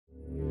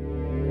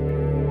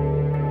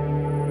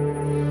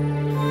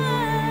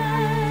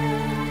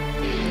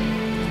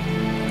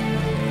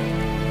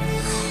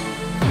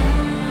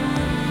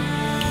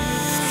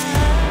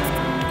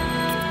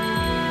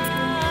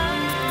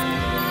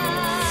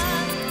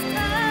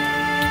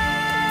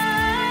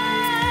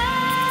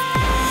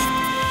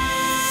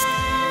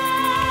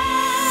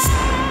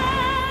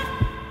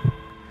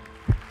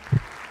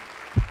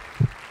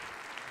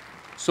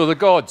So the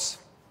gods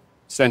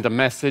send a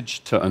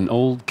message to an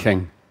old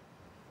king.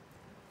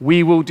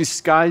 We will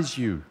disguise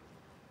you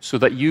so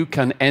that you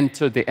can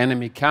enter the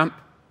enemy camp,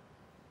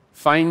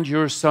 find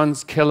your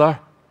son's killer,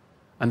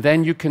 and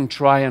then you can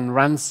try and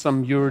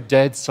ransom your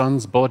dead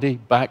son's body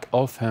back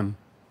off him.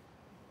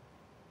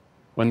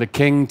 When the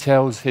king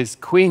tells his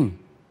queen,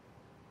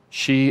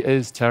 she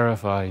is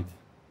terrified.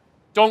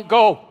 Don't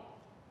go.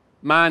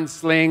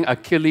 Man-slaying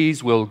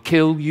Achilles will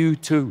kill you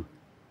too.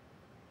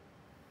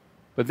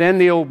 But then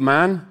the old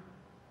man,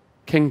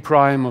 King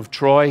Priam of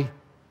Troy,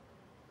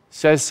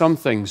 says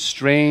something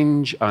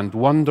strange and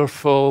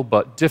wonderful,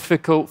 but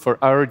difficult for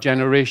our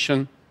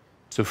generation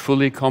to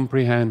fully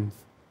comprehend.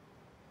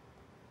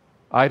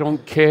 I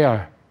don't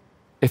care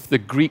if the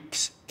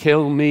Greeks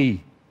kill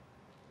me,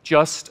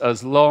 just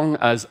as long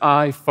as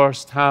I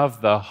first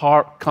have the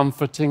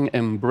heart-comforting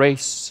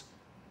embrace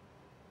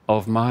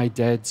of my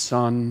dead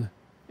son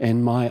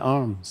in my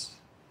arms.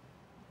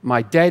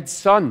 My dead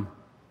son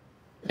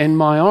in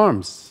my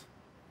arms.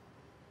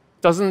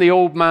 Doesn't the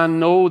old man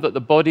know that the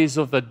bodies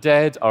of the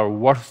dead are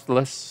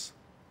worthless,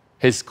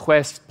 his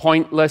quest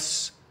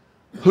pointless?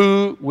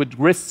 Who would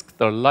risk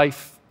their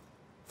life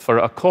for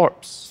a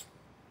corpse?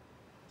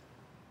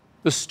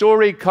 The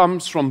story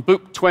comes from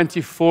Book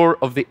 24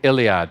 of the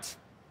Iliad,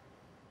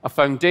 a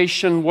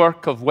foundation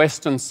work of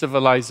Western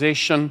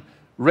civilization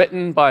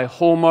written by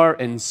Homer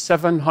in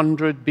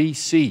 700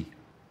 BC,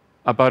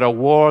 about a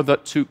war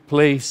that took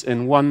place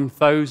in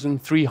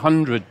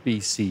 1300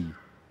 BC,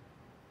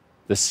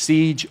 the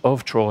Siege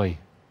of Troy.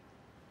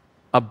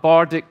 A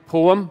bardic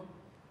poem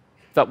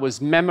that was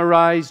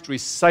memorized,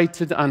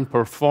 recited, and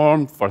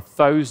performed for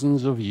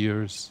thousands of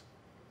years.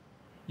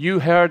 You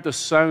heard the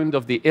sound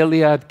of the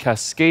Iliad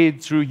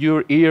cascade through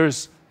your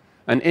ears,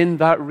 and in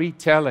that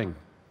retelling,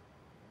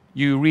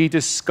 you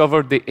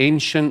rediscovered the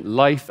ancient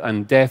life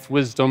and death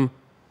wisdom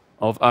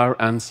of our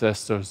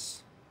ancestors.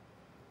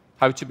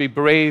 How to be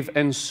brave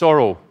in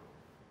sorrow,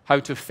 how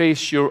to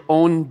face your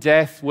own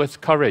death with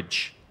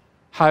courage,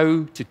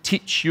 how to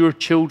teach your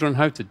children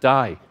how to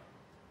die,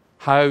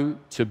 how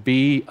to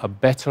be a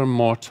better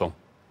mortal,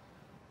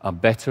 a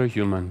better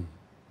human.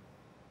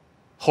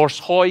 Hors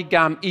hoi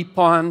gam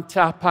ipan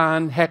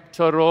tapan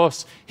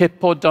hektoros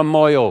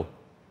hippodamoio.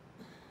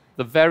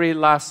 The very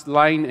last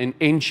line in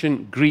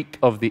ancient Greek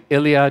of the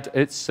Iliad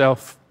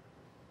itself.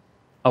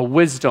 A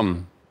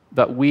wisdom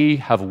that we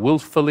have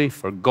willfully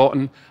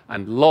forgotten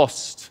and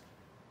lost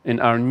in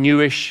our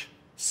newish,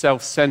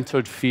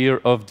 self-centered fear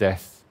of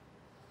death.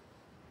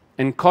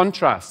 In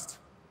contrast,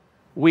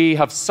 we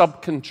have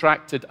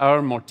subcontracted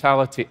our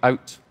mortality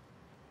out.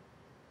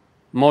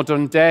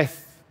 Modern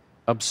death,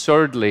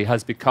 absurdly,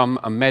 has become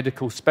a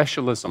medical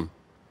specialism.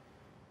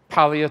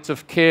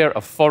 Palliative care,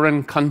 a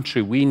foreign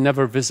country we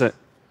never visit,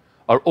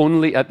 or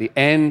only at the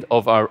end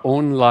of our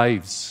own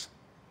lives,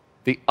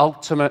 the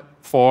ultimate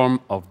form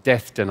of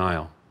death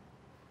denial.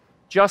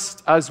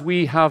 Just as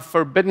we have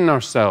forbidden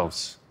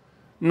ourselves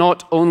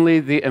not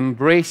only the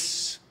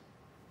embrace,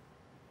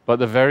 but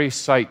the very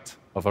sight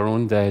of our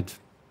own dead.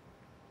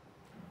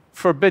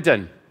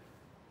 Forbidden.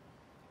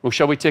 Well,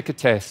 shall we take a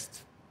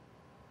test?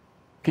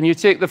 Can you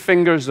take the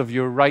fingers of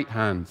your right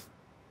hand?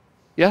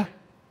 Yeah?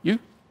 You?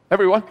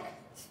 Everyone?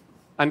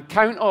 And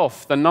count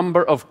off the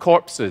number of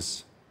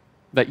corpses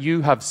that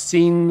you have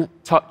seen,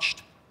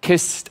 touched,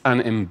 kissed,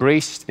 and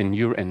embraced in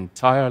your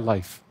entire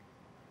life.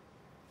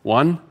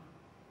 1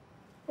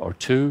 or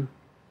 2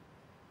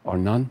 or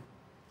none?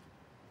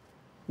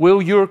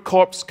 Will your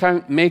corpse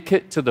count make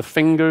it to the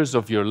fingers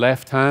of your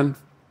left hand?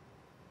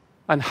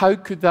 And how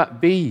could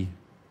that be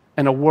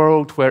in a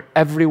world where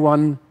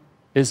everyone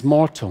is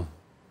mortal?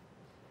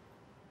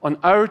 On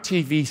our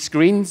TV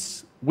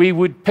screens, we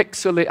would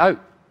pixelate out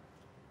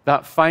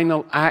that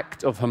final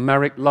act of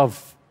Homeric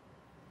love,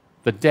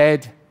 the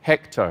dead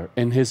Hector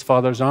in his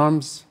father's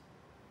arms,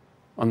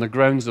 on the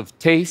grounds of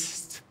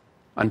taste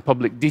and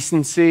public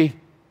decency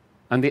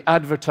and the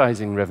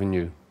advertising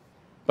revenue.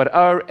 But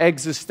our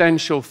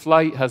existential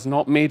flight has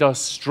not made us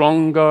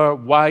stronger,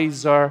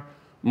 wiser,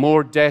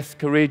 more death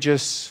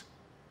courageous,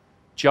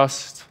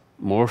 just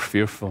more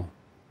fearful.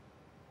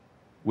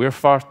 We're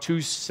far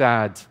too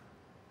sad,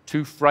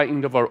 too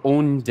frightened of our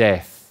own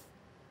death.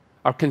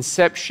 Our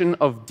conception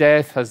of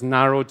death has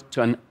narrowed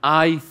to an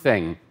I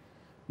thing,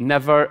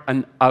 never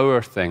an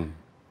our thing.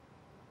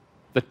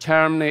 The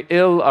terminally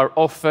ill are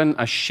often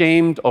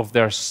ashamed of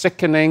their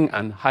sickening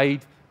and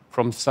hide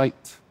from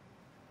sight.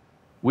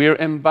 We're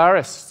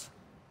embarrassed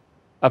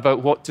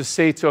about what to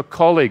say to a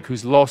colleague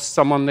who's lost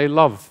someone they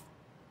love,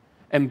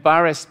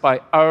 embarrassed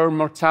by our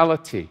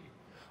mortality,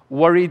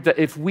 worried that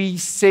if we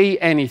say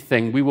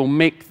anything, we will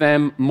make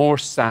them more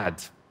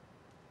sad.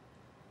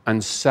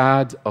 And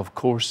sad, of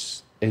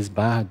course, is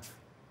bad.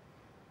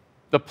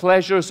 The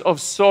pleasures of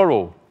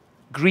sorrow,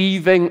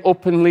 grieving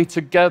openly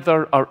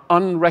together, are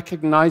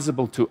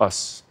unrecognizable to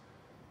us,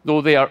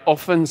 though they are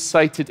often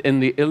cited in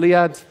the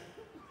Iliad,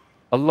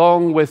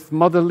 along with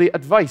motherly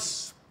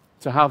advice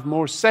to have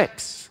more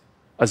sex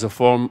as a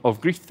form of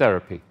grief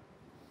therapy.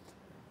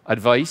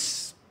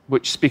 Advice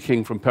which,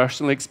 speaking from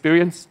personal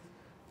experience,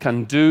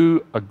 can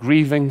do a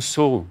grieving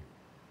soul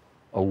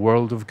a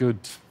world of good.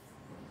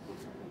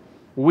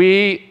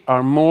 We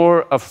are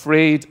more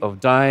afraid of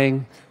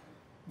dying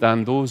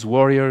than those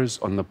warriors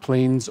on the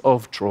plains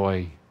of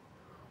Troy,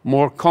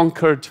 more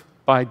conquered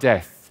by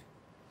death.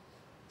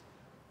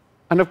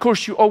 And of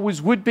course, you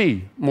always would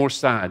be more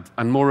sad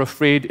and more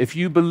afraid if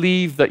you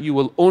believe that you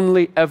will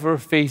only ever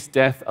face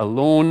death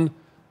alone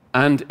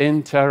and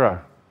in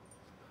terror,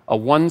 a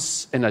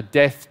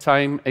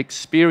once-in-a-death-time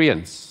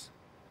experience,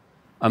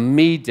 a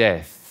me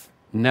death,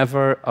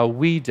 never a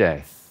we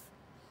death.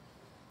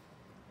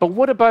 But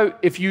what about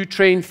if you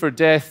trained for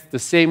death the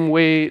same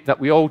way that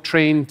we all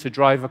train to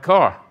drive a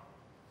car?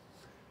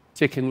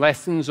 Taking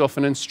lessons off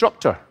an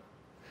instructor,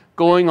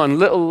 going on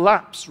little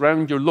laps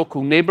around your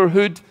local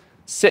neighborhood,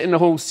 sitting a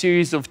whole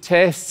series of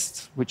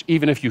tests, which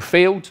even if you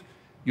failed,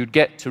 you'd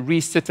get to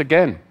resit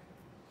again.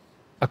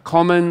 A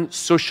common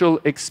social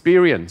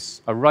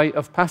experience, a rite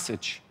of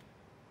passage.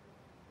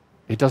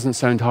 It doesn't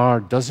sound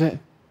hard, does it?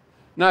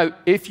 Now,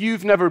 if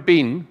you've never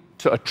been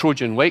to a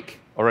Trojan wake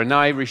or an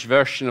Irish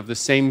version of the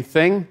same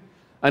thing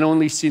and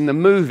only seen the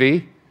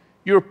movie,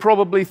 you're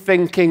probably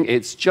thinking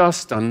it's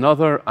just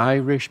another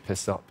Irish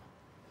piss-up.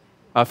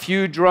 A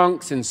few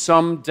drunks in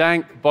some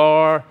dank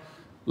bar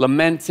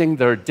lamenting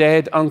their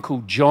dead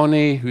Uncle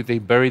Johnny who they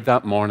buried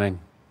that morning.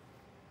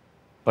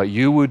 But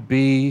you would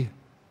be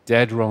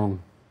dead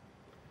wrong.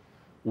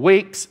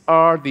 Wakes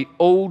are the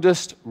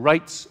oldest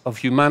rites of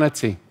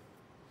humanity.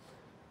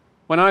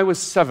 When I was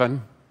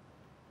 7,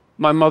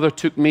 my mother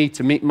took me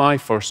to meet my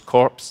first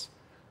corpse,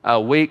 a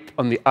wake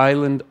on the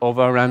island of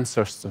our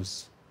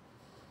ancestors.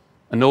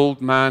 An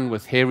old man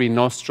with hairy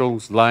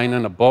nostrils lying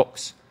in a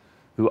box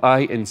who I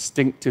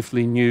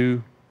instinctively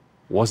knew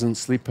wasn't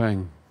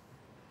sleeping.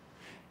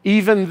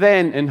 Even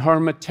then, in her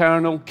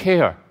maternal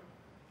care,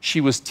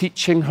 she was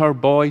teaching her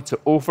boy to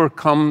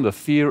overcome the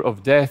fear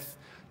of death,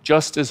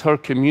 just as her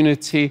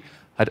community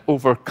had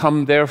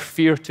overcome their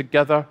fear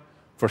together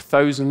for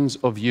thousands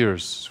of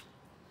years.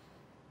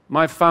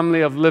 My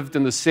family have lived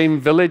in the same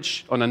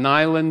village on an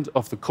island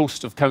off the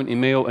coast of County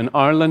Mayo in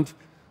Ireland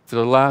for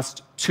the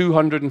last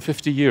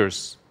 250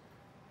 years.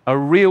 A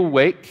real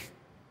wake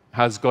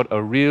has got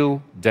a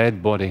real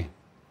dead body,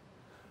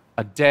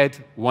 a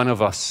dead one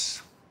of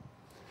us.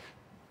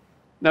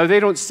 Now, they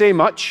don't say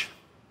much,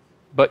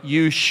 but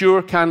you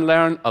sure can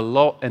learn a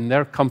lot in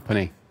their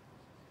company.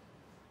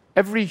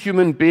 Every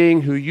human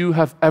being who you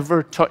have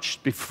ever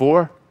touched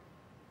before,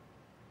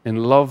 in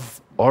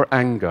love or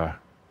anger,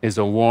 is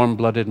a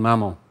warm-blooded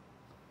mammal.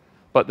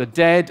 But the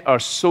dead are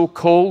so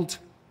cold,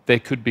 they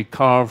could be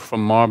carved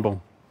from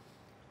marble.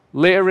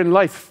 Later in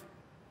life,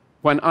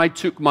 when I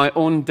took my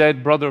own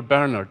dead brother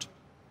Bernard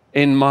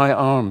in my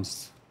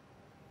arms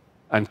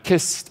and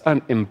kissed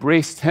and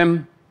embraced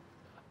him,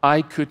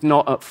 I could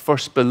not at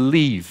first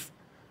believe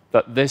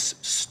that this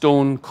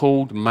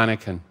stone-cold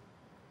mannequin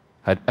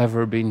had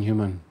ever been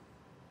human.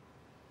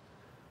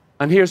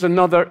 And here's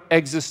another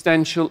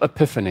existential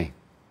epiphany.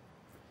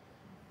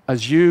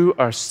 As you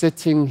are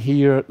sitting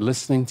here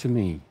listening to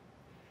me,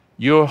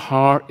 your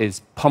heart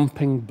is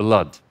pumping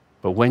blood,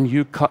 but when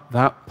you cut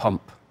that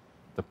pump,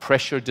 the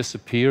pressure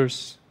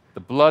disappears, the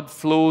blood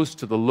flows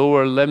to the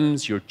lower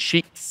limbs, your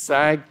cheeks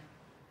sag,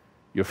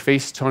 your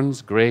face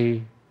turns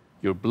gray,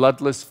 your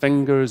bloodless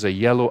fingers are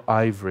yellow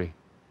ivory,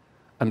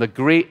 and the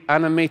great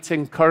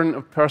animating current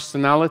of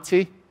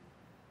personality,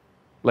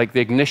 like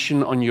the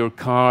ignition on your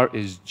car,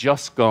 is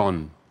just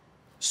gone.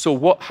 So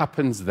what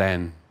happens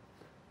then?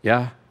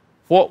 Yeah?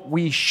 What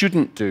we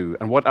shouldn't do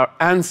and what our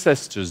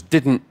ancestors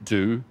didn't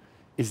do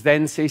is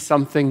then say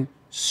something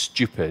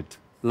stupid,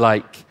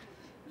 like,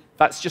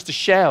 that's just a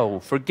shell,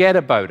 forget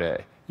about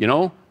it. You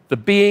know, the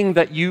being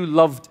that you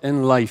loved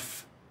in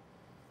life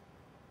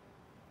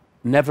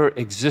never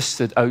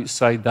existed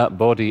outside that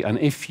body. And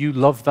if you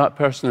love that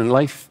person in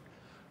life,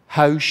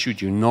 how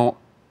should you not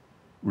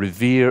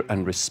revere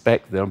and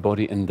respect their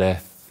body in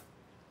death?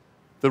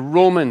 The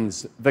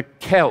Romans, the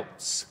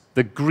Celts,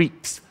 the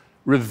Greeks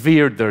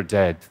revered their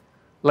dead.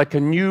 Like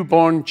a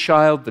newborn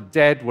child, the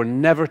dead were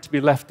never to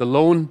be left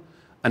alone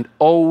and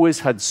always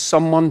had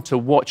someone to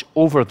watch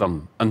over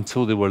them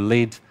until they were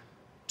laid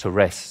to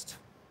rest.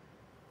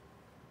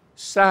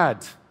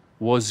 Sad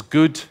was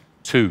good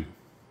too.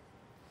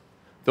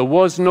 There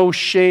was no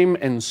shame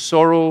in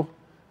sorrow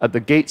at the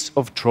gates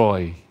of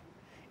Troy.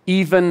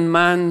 Even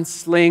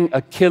man-slaying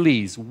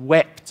Achilles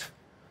wept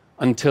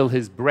until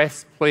his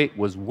breastplate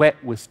was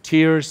wet with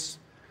tears,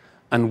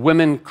 and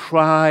women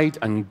cried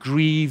and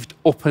grieved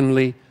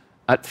openly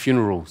at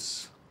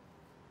funerals.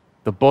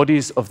 The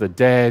bodies of the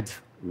dead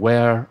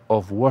were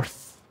of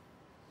worth.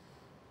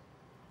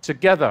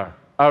 Together,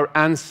 our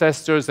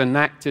ancestors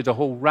enacted a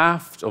whole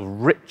raft of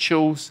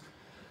rituals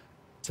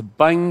to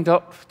bind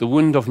up the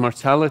wound of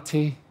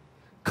mortality,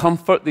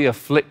 comfort the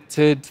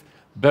afflicted,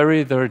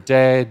 bury their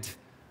dead,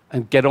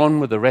 and get on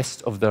with the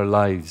rest of their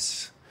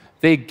lives.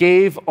 They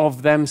gave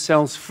of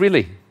themselves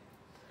freely,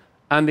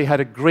 and they had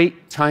a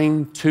great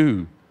time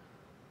too,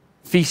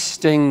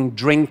 feasting,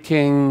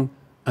 drinking,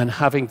 and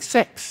having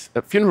sex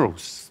at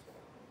funerals.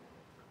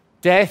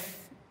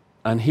 Death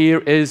And here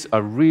is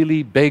a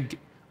really big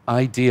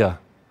idea.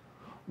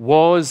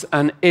 Was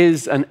and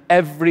is an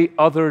every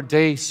other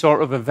day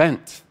sort of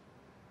event,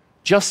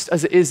 just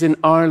as it is in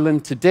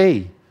Ireland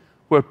today,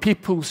 where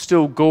people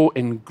still go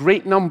in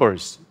great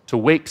numbers to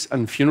wakes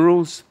and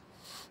funerals,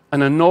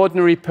 and an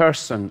ordinary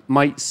person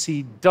might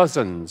see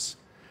dozens,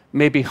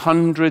 maybe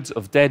hundreds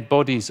of dead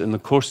bodies in the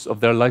course of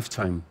their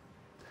lifetime.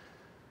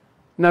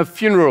 Now,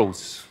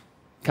 funerals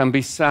can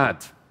be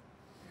sad,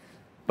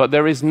 but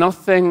there is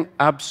nothing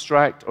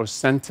abstract or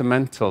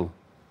sentimental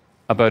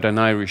about an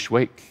Irish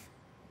wake.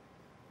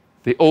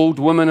 The old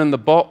woman in the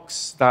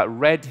box, that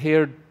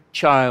red-haired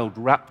child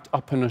wrapped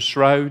up in a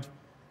shroud,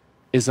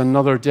 is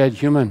another dead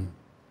human,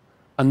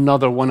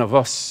 another one of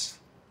us.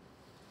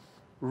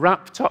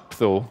 Wrapped up,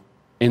 though,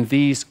 in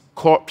these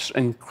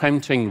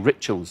corpse-encountering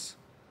rituals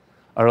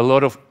are a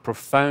lot of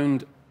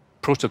profound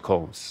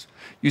protocols.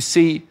 You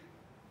see,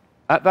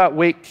 at that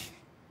wake,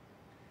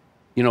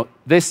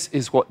 this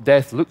is what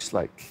death looks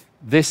like.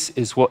 This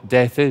is what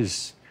death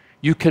is.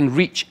 You can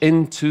reach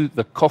into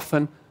the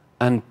coffin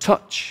and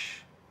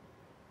touch.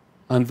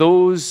 And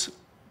those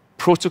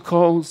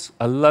protocols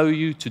allow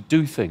you to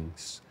do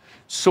things.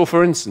 So,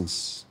 for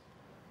instance,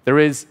 there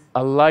is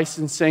a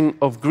licensing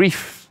of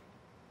grief,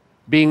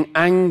 being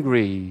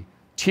angry,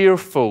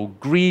 tearful,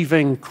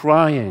 grieving,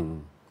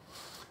 crying,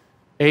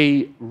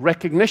 a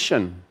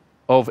recognition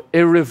of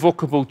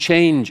irrevocable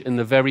change in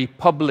the very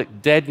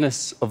public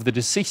deadness of the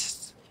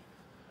deceased,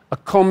 a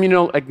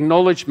communal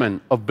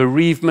acknowledgement of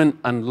bereavement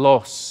and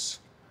loss,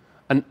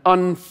 an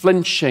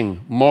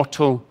unflinching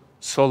mortal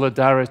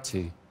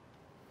solidarity,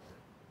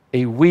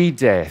 a we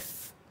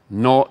death,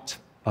 not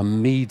a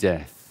me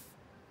death.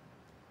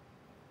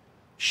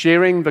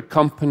 Sharing the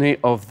company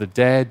of the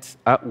dead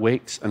at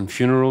wakes and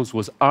funerals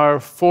was our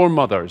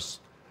foremothers'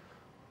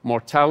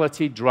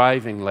 mortality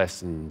driving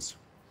lessons,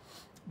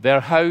 their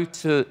how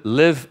to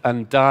live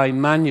and die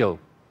manual,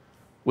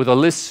 with a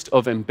list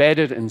of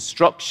embedded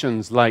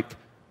instructions like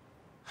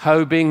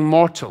how being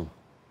mortal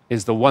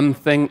is the one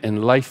thing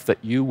in life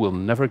that you will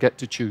never get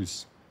to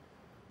choose,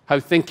 how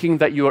thinking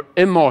that you are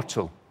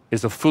immortal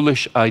is a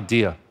foolish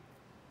idea,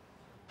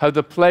 how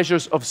the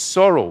pleasures of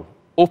sorrow,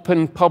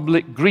 open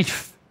public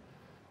grief,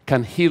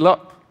 can heal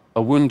up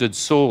a wounded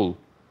soul,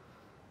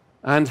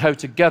 and how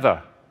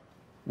together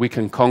we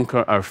can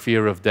conquer our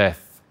fear of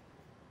death.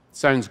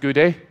 Sounds good,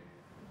 eh?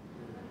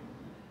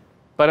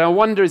 But I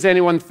wonder, is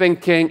anyone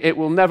thinking it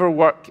will never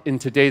work in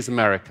today's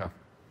America?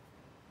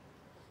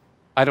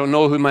 I don't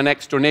know who my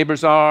next-door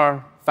neighbors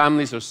are,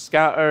 families are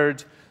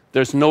scattered,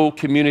 there's no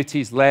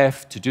communities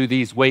left to do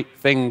these wake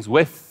things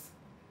with.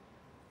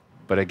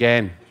 But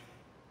again,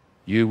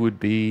 you would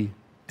be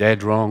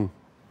dead wrong.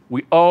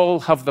 We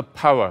all have the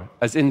power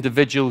as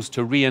individuals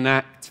to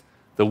reenact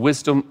the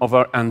wisdom of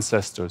our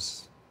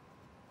ancestors.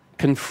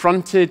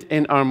 Confronted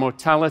in our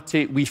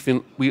mortality,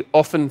 we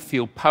often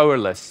feel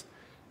powerless,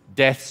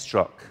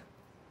 death-struck.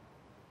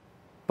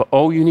 But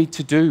all you need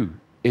to do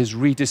is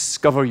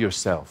rediscover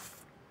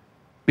yourself.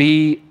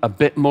 Be a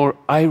bit more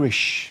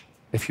Irish,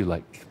 if you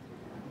like.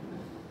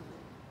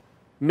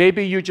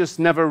 Maybe you just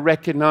never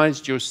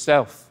recognized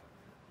yourself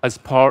as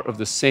part of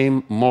the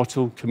same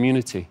mortal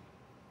community.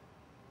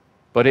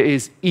 But it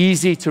is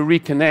easy to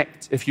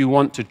reconnect if you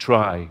want to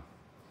try.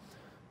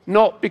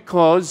 Not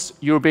because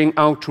you're being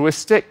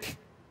altruistic,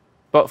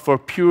 but for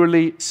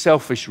purely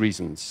selfish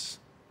reasons.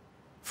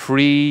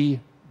 Free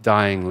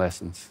dying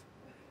lessons.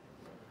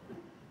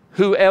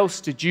 Who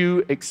else did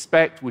you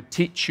expect would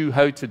teach you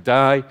how to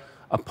die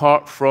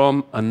apart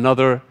from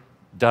another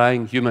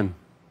dying human?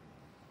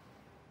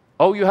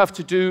 All you have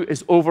to do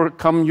is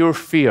overcome your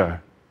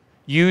fear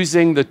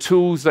using the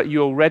tools that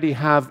you already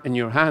have in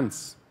your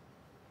hands,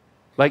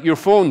 like your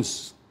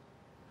phones.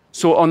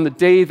 So on the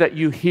day that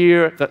you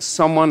hear that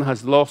someone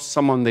has lost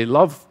someone they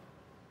love,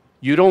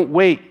 you don't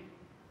wait,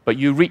 but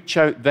you reach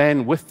out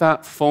then with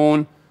that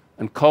phone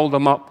and call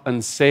them up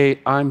and say,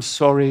 I'm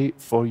sorry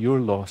for your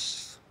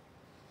loss.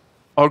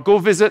 Or go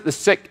visit the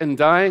sick and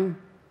dying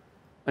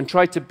and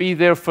try to be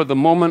there for the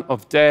moment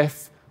of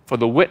death, for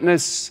the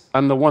witness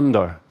and the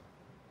wonder.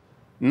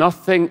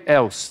 Nothing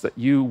else that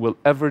you will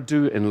ever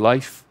do in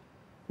life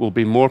will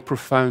be more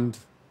profound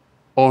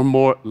or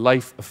more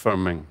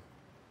life-affirming.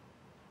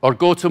 Or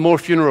go to more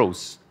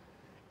funerals,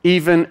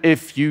 even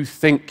if you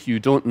think you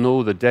don't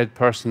know the dead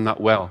person that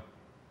well.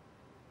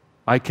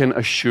 I can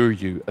assure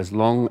you, as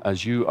long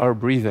as you are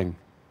breathing,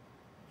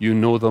 you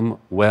know them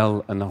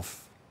well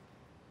enough.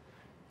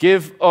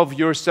 Give of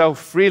yourself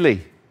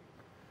freely,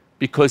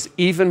 because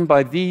even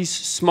by these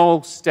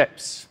small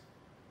steps,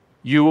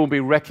 you will be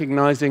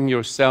recognizing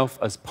yourself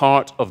as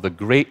part of the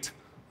great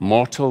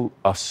mortal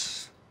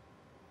us.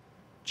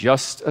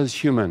 Just as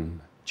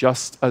human,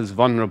 just as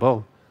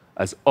vulnerable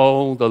as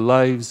all the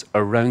lives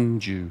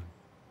around you.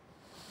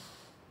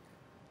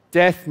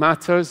 Death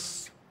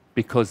matters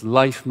because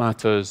life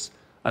matters,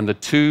 and the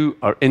two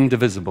are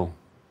indivisible.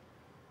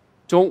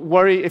 Don't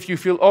worry if you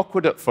feel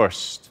awkward at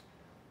first.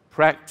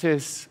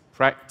 Practice,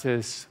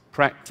 practice,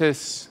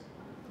 practice,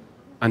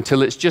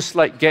 until it's just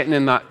like getting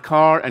in that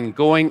car and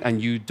going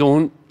and you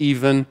don't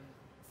even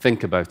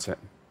Think about it.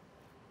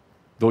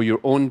 Though your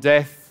own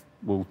death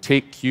will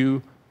take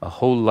you a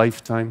whole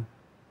lifetime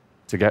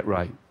to get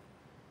right.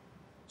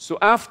 So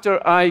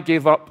after I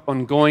gave up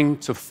on going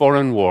to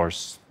foreign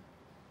wars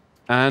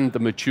and the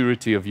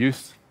maturity of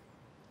youth,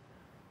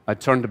 I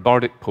turned a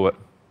bardic poet.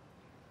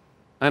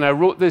 And I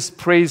wrote this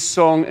praise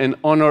song in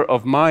honor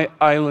of my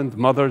island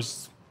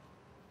mothers,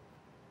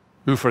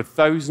 who for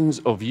thousands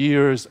of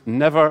years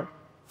never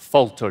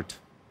faltered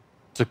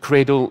to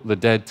cradle the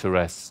dead to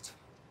rest.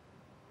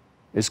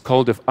 It's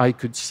called If I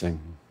Could Sing.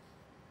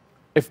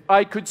 If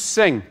I could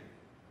sing,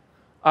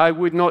 I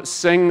would not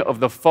sing of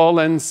the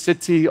fallen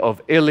city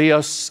of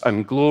Ilios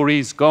and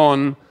glories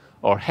gone,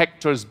 or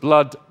Hector's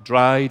blood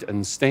dried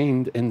and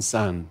stained in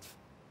sand.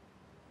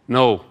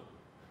 No,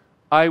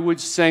 I would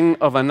sing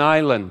of an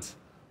island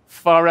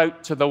far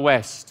out to the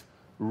west,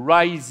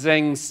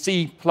 rising,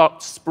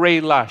 sea-plucked,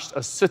 spray-lashed,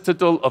 a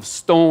citadel of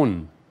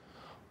stone,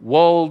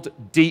 walled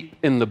deep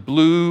in the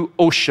blue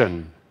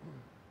ocean,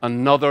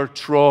 another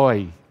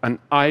Troy, an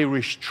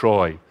Irish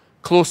Troy,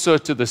 closer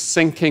to the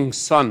sinking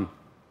sun,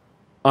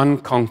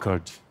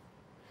 unconquered.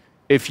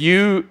 If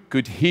you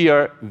could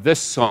hear this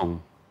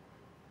song,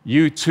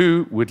 you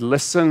too would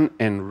listen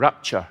in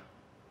rapture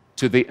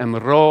to the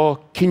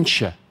Imro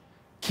Kinche,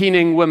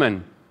 keening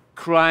women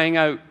crying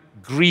out,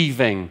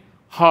 grieving,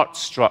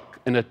 heart-struck,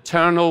 in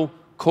eternal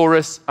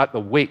chorus at the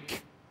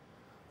wake,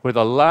 where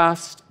the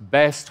last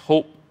best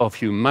hope of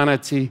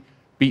humanity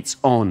beats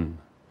on,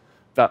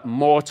 that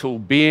mortal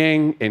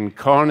being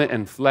incarnate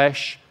in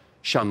flesh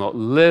shall not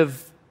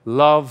live,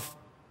 love,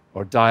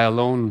 or die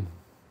alone.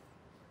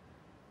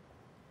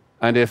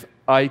 And if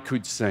I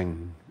could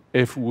sing,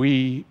 if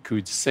we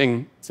could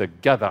sing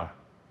together,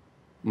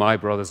 my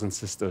brothers and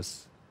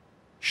sisters,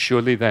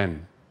 surely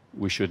then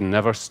we should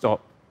never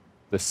stop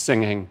the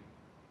singing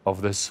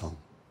of this song.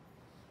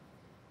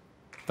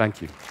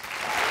 Thank you.